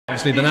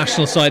Obviously, the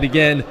national side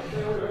again.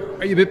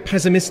 Are you a bit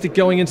pessimistic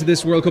going into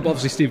this World Cup?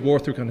 Obviously, Steve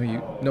Warthrook, I know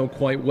you know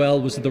quite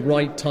well. Was it the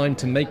right time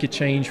to make a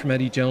change from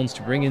Eddie Jones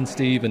to bring in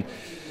Steve? And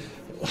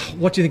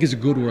what do you think is a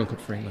good World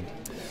Cup for England?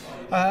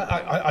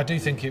 I do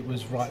think it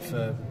was right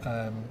for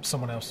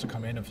someone else to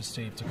come in and for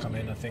Steve to come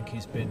in. I think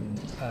he's been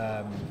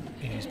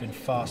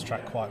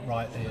fast-tracked quite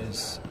rightly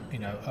as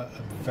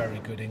a very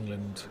good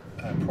England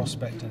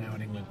prospect and now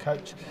an England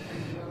coach.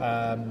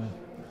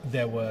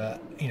 There were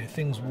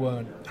things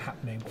weren't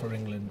happening for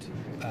England,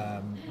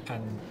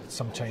 and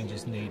some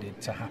changes needed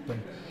to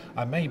happen.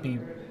 I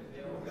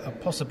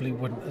possibly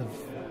wouldn't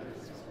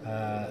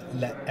have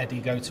let Eddie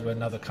go to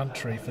another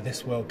country for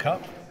this World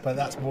Cup, but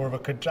that's more of a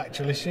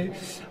contractual issue.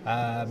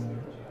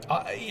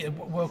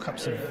 World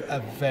Cups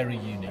are very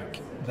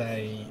unique.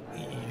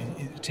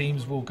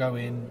 Teams will go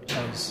in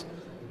as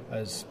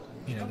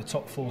the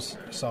top 4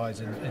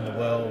 sides in the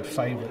world,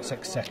 favourites,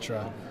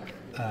 etc.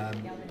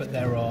 But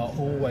there are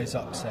always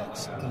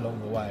upsets along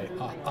the way.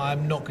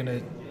 I'm not going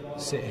to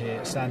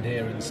stand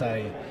here and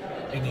say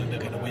England are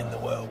going to win the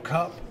World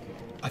Cup.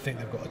 I think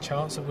they've got a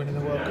chance of winning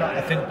the World Cup.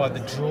 I think by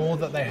the draw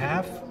that they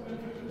have,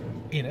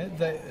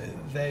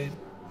 they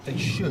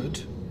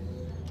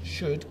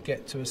should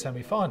get to a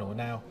semi-final.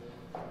 Now,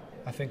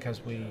 I think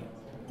as we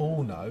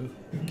all know,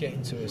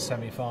 getting to a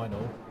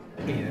semi-final,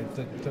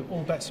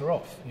 all bets are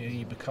off.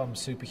 You become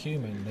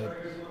superhuman. The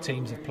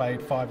teams have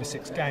played 5 or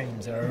 6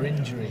 games. There are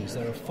injuries.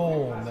 There are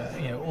form.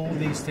 All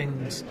these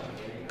things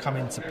come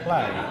into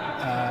play.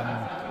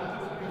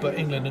 But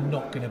England are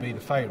not going to be the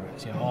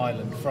favourites.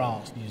 Ireland,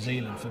 France, New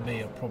Zealand, for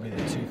me, are probably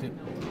the two.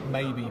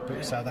 Maybe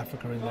put South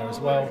Africa in there as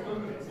well.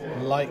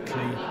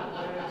 Likely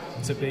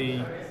to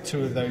be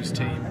 2 of those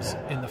teams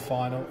in the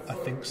final. I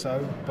think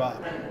so.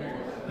 But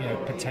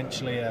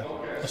potentially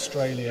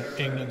Australia,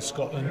 England,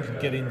 Scotland could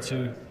get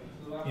into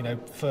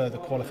further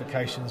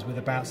qualifications with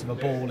a bounce of a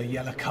ball, a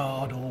yellow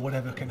card, or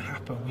whatever can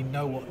happen. We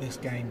know what this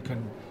game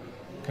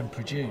can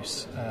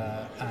produce,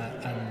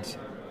 and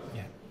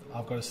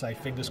I've got to say,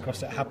 fingers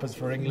crossed it happens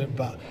for England,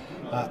 but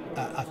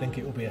I think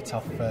it will be a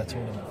tough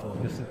tournament for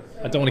them.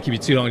 I don't want to keep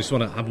you too long. I just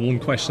want to have one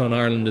question on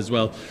Ireland as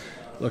well.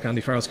 Look,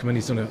 Andy Farrell's come in.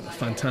 He's done a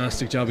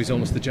fantastic job. He's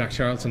almost the Jack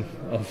Charlton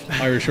of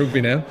Irish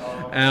rugby now.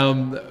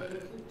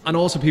 And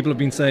also people have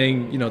been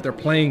saying, they're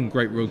playing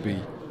great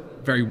rugby,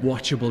 very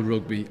watchable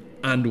rugby,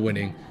 and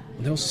winning.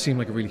 And they also seem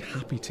like a really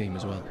happy team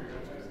as well.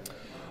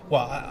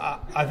 Well,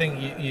 I think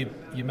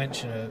you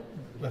mentioned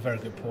a very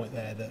good point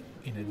there, that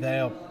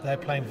they're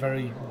playing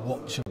very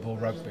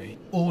watchable rugby.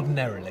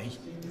 Ordinarily,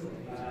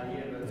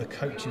 the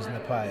coaches and the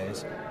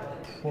players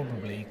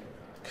probably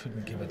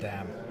couldn't give a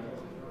damn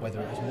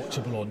whether it was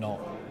watchable or not.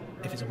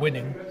 If it's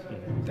winning,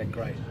 then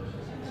great.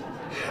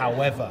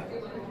 However,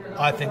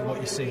 I think what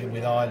you're seeing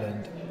with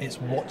Ireland, it's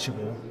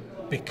watchable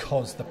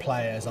because the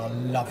players are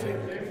loving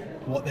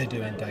what they're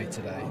doing day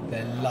to day.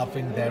 They're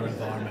loving their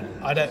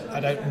environment. I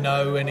don't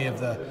know any of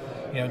the,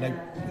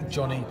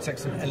 Johnny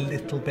Sexton a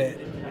little bit,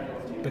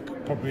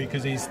 probably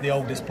because he's the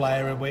oldest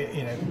player,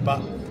 and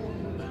but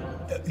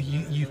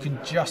you can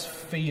just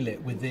feel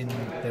it within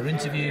their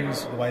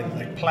interviews, the way that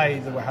they play,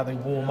 how they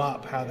warm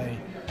up, how they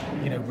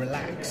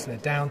relax, their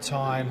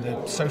downtime,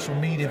 the social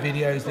media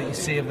videos that you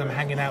see of them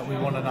hanging out with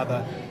one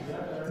another.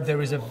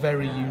 There is a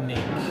very unique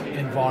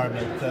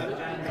environment that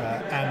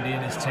Andy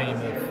and his team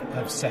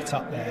have set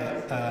up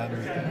there,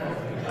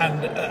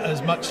 and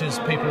as much as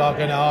people are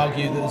going to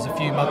argue that there's a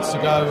few months to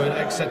go and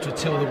etc.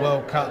 till the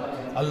World Cup,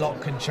 a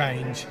lot can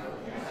change.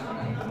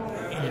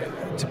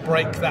 To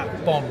break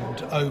that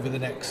bond over the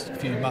next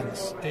few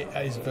months, it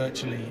is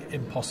virtually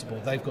impossible.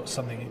 They've got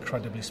something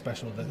incredibly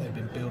special that they've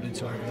been building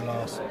to over the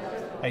last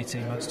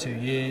 18 months, 2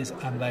 years,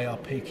 and they are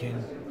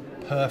peaking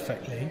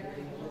perfectly.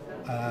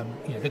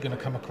 They're going to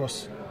come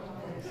across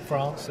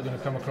France, they're going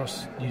to come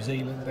across New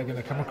Zealand, they're going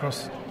to come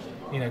across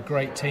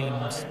great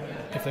teams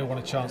if they want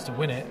a chance to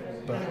win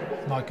it, but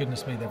my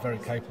goodness me, they're very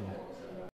capable.